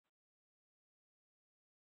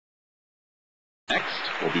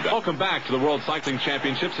Next, we'll be back. Welcome back to the World Cycling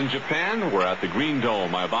Championships in Japan. We're at the Green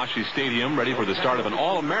Dome, Maebashi Stadium, ready for the start of an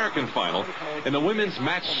all-American final in the women's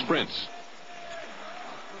match sprints.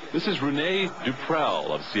 This is Renee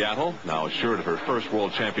Duprel of Seattle, now assured of her first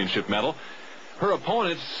World Championship medal. Her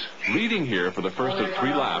opponents leading here for the first of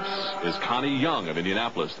 3 laps is Connie Young of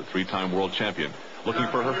Indianapolis, the 3-time world champion, looking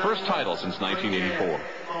for her first title since 1984.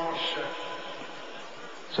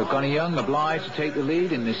 So Connie Young obliged to take the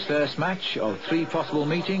lead in this first match of 3 possible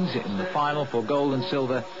meetings in the final for gold and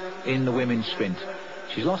silver in the women's sprint.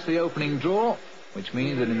 She's lost the opening draw, which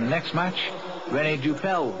means that in the next match, Renee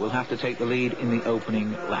Duprel will have to take the lead in the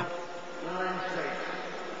opening lap.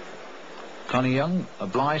 Connie Young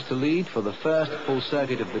obliged to lead for the first full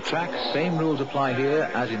circuit of the track. Same rules apply here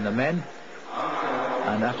as in the men.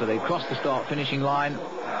 And after they cross the start-finishing line,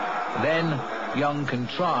 then Young can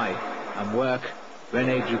try and work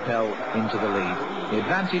Renee Duprel into the lead. The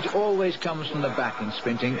advantage always comes from the back in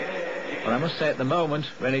sprinting. But I must say at the moment,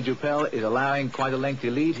 Renee Duprel is allowing quite a lengthy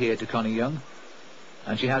lead here to Connie Young.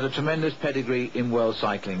 And she has a tremendous pedigree in world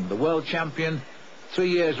cycling. The world champion 3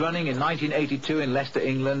 years running, in 1982 in Leicester,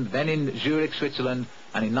 England, then in Zurich, Switzerland,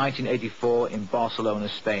 and in 1984 in Barcelona,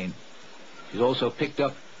 Spain. She's also picked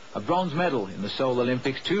up a bronze medal in the Seoul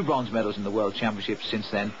Olympics, 2 bronze medals in the World Championships since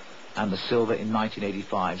then, and the silver in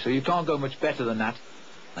 1985. So you can't go much better than that.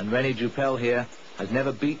 And Renee Duprel here has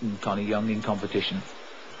never beaten Connie Young in competition.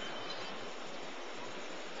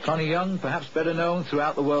 Connie Young, perhaps better known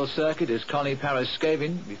throughout the world circuit as Connie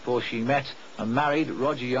Paraskevin, before she met and married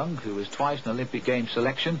Roger Young, who was twice an Olympic Games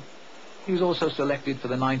selection. He was also selected for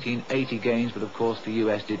the 1980 Games, but of course the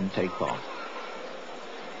US didn't take part.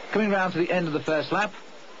 Coming round to the end of the first lap,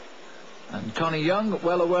 and Connie Young,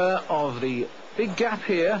 well aware of the big gap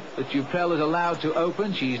here that Duprel is allowed to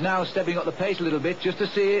open. She's now stepping up the pace a little bit just to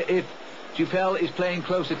see if Duprel is paying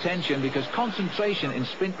close attention, because concentration in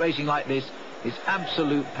sprint racing like this is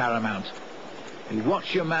absolute paramount. You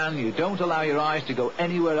watch your man, you don't allow your eyes to go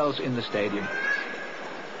anywhere else in the stadium.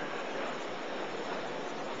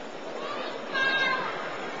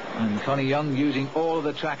 And Connie Young using all of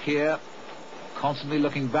the track here, constantly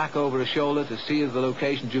looking back over her shoulder to see the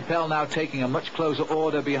location. Duprel now taking a much closer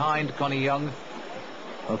order behind Connie Young.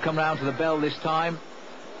 Will come round to the bell this time.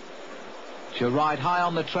 She'll ride high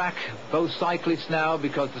on the track, both cyclists now,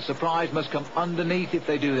 because the surprise must come underneath if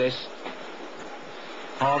they do this.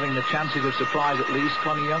 Halving the chances of surprise at least.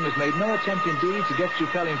 Connie Young has made no attempt indeed to get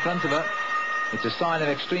Duprel in front of her. It's a sign of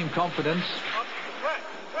extreme confidence.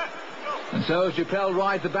 And so as Duprel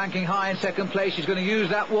rides the banking high in second place, she's going to use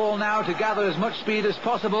that wall now to gather as much speed as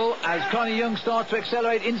possible as Connie Young starts to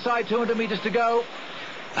accelerate inside 200 metres to go.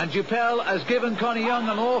 And Duprel has given Connie Young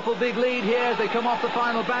an awful big lead here as they come off the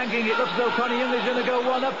final banking. It looks as though Connie Young is going to go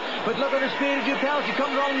 1 up, but look at the speed of Duprel. She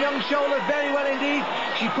comes on Young's shoulder very well indeed.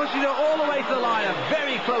 She pushes her all the way to the line. A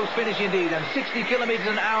very close finish indeed, and 60 kilometres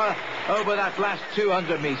an hour over that last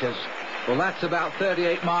 200 metres. Well, that's about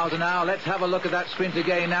 38 miles an hour. Let's have a look at that sprint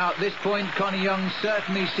again now. At this point, Connie Young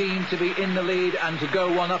certainly seemed to be in the lead and to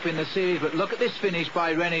go 1 up in the series, but look at this finish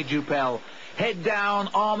by Renee Duprel. Head down,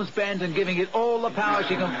 arms bent, and giving it all the power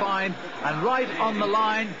she can find. And right on the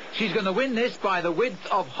line, she's going to win this by the width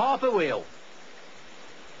of half a wheel.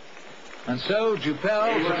 And so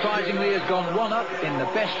Duprel, surprisingly, has gone 1 up in the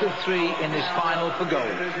best of 3 in this final for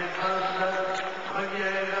gold.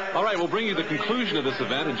 All right, we'll bring you the conclusion of this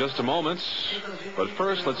event in just a moment. But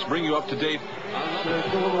first, let's bring you up to date.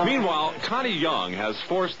 Meanwhile, Connie Young has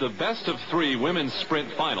forced the best of 3 women's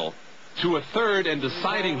sprint final to a third and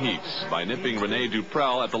deciding heats by nipping Renee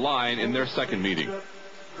Duprel at the line in their second meeting.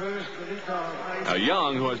 Now,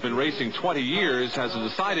 Young, who has been racing 20 years, has a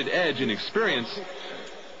decided edge in experience,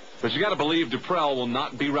 but you got to believe Duprel will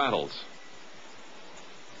not be rattled.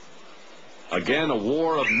 Again, a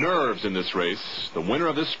war of nerves in this race. The winner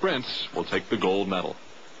of this sprint will take the gold medal.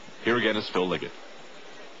 Here again is Phil Liggett.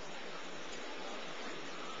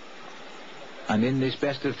 And in this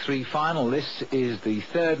best of 3 final, this is the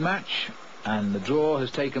third match, and the draw has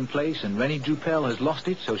taken place, and Renee Duprel has lost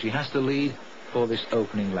it, so she has to lead for this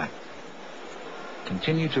opening lap.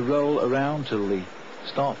 Continue to roll around till the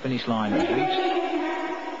start-finish line is reached.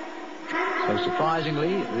 So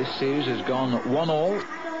surprisingly, this series has gone 1-1,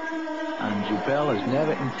 and Duprel has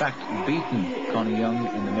never in fact beaten Connie Young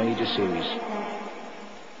in the major series.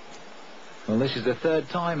 Well, this is the third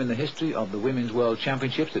time in the history of the Women's World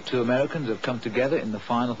Championships that 2 Americans have come together in the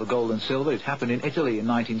final for gold and silver. It happened in Italy in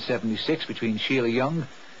 1976 between Sheila Young,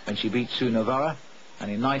 when she beat Sue Navarra,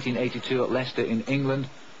 and in 1982 at Leicester in England,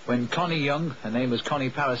 when Connie Young, her name was Connie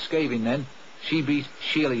Paraskevin then, she beat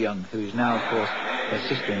Sheila Young, who is now, of course, her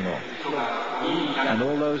sister-in-law. And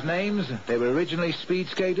all those names, they were originally speed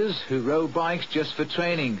skaters who rode bikes just for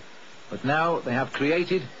training. But now they have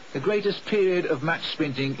created the greatest period of match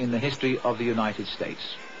sprinting in the history of the United States.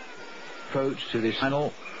 Approach to this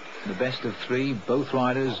final, the best of three, both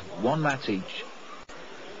riders, 1 match each.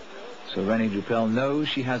 So Renee Duprel knows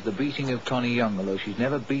she has the beating of Connie Young, although she's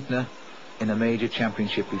never beaten her in a major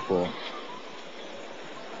championship before.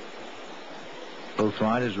 Both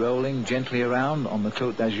riders rolling gently around on the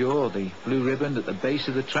Côte d'Azur, the blue ribbon at the base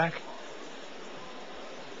of the track.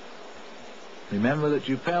 Remember that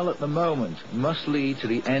Duprel at the moment must lead to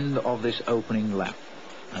the end of this opening lap,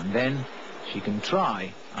 and then she can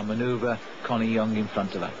try and manoeuvre Connie Young in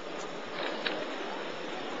front of her.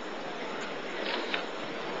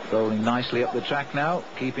 Rolling nicely up the track now,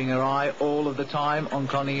 keeping her eye all of the time on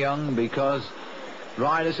Connie Young, because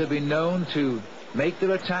riders have been known to make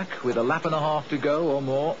their attack with a lap and a half to go or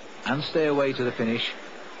more and stay away to the finish.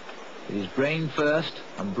 It is brain first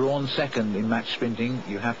and brawn second in match sprinting.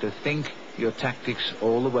 You have to think your tactics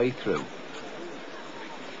all the way through.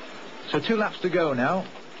 So 2 laps to go now.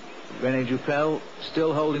 Renee Duprel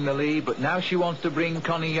still holding the lead, but now she wants to bring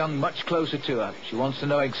Connie Young much closer to her. She wants to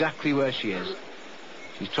know exactly where she is.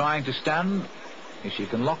 She's trying to stand, if she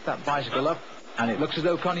can lock that bicycle up, and it looks as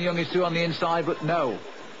though Connie Young is through on the inside, but no.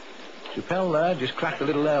 Duprel there just cracked a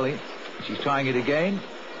little early. She's trying it again,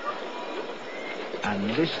 and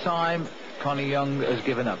this time Connie Young has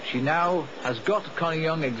given up. She now has got Connie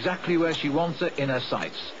Young exactly where she wants her, in her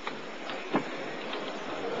sights.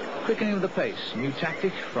 Quickening of the pace, new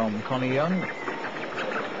tactic from Connie Young.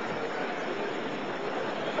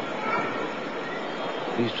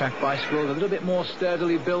 These track bicycles are a little bit more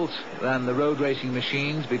sturdily built than the road racing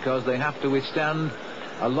machines, because they have to withstand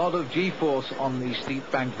a lot of G-force on these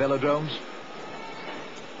steep banked velodromes.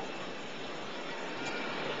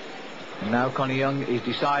 And now Connie Young is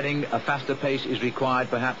deciding a faster pace is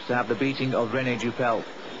required, perhaps, to have the beating of Renee Duprel.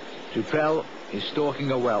 Duprel is stalking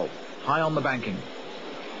her well, high on the banking.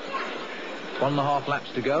 1.5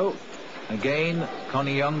 laps to go. Again,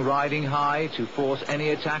 Connie Young riding high to force any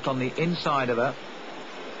attack on the inside of her.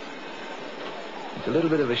 It's a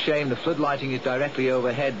little bit of a shame the floodlighting is directly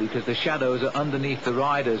overhead, because the shadows are underneath the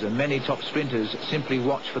riders, and many top sprinters simply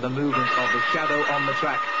watch for the movement of the shadow on the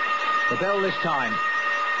track. The bell this time.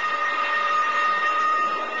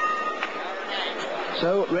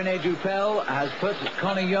 So Renee Duprel has put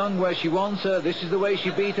Connie Young where she wants her. This is the way she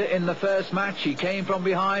beat her in the first match. She came from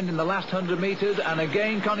behind in the last 100 meters, and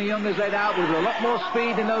again Connie Young has led out with a lot more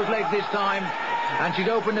speed in those legs this time. And she's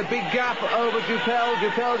opened a big gap over Duprel.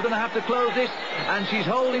 Duprel's going to have to close this, and she's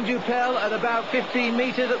holding Duprel at about 15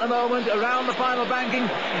 meters at the moment around the final banking.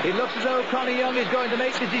 It looks as though Connie Young is going to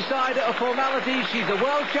make this decider a formality. She's the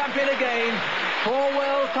world champion again. 4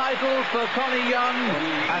 world titles for Connie Young,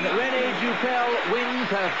 and Renee Duprel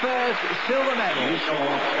wins her first silver medal.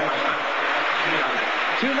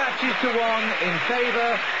 2 matches to 1 in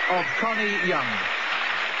favor of Connie Young.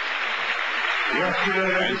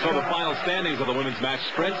 And so the final standings of the women's match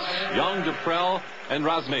sprints: Young, Duprel, and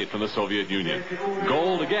Razmate from the Soviet Union.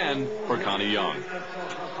 Gold again for Connie Young.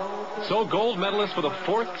 So gold medalist for the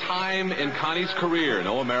 4th time in Connie's career.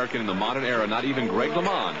 No American in the modern era, not even Greg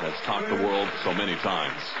LeMond, has topped the world so many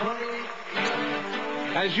times.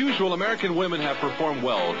 As usual, American women have performed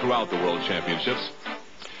well throughout the World Championships.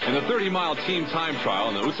 In the 30-mile team time trial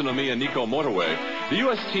on the Utsunomiya-Nikko motorway, the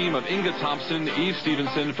U.S. team of Inga Thompson, Eve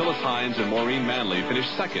Stevenson, Phyllis Hines, and Maureen Manley finished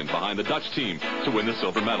second behind the Dutch team to win the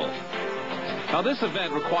silver medal. Now, this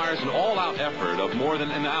event requires an all-out effort of more than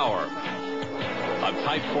an hour. A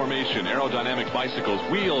tight formation, aerodynamic bicycles,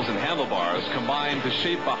 wheels, and handlebars combine to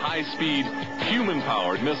shape a high-speed,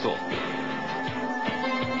 human-powered missile.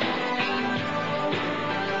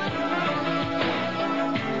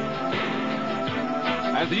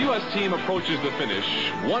 As the U.S. team approaches the finish,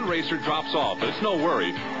 one racer drops off, but it's no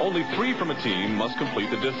worry. Only 3 from a team must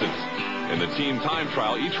complete the distance. In the team time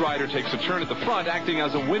trial, each rider takes a turn at the front, acting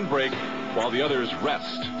as a windbreak while the others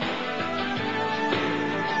rest.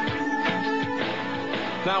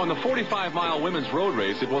 Now, in the 45-mile women's road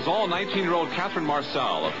race, it was all 19-year-old Catherine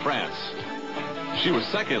Marçal of France. She was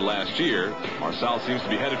second last year. Marçal seems to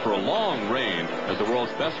be headed for a long reign as the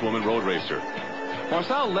world's best woman road racer.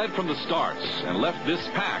 Marçal led from the starts and left this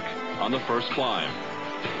pack on the first climb.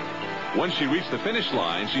 When she reached the finish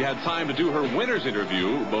line, she had time to do her winner's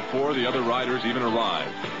interview before the other riders even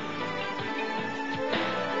arrived.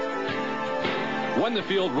 When the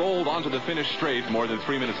field rolled onto the finish straight more than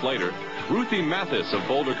 3 minutes later, Ruthie Mathis of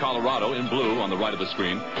Boulder, Colorado, in blue on the right of the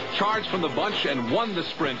screen, charged from the bunch and won the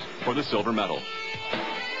sprint for the silver medal.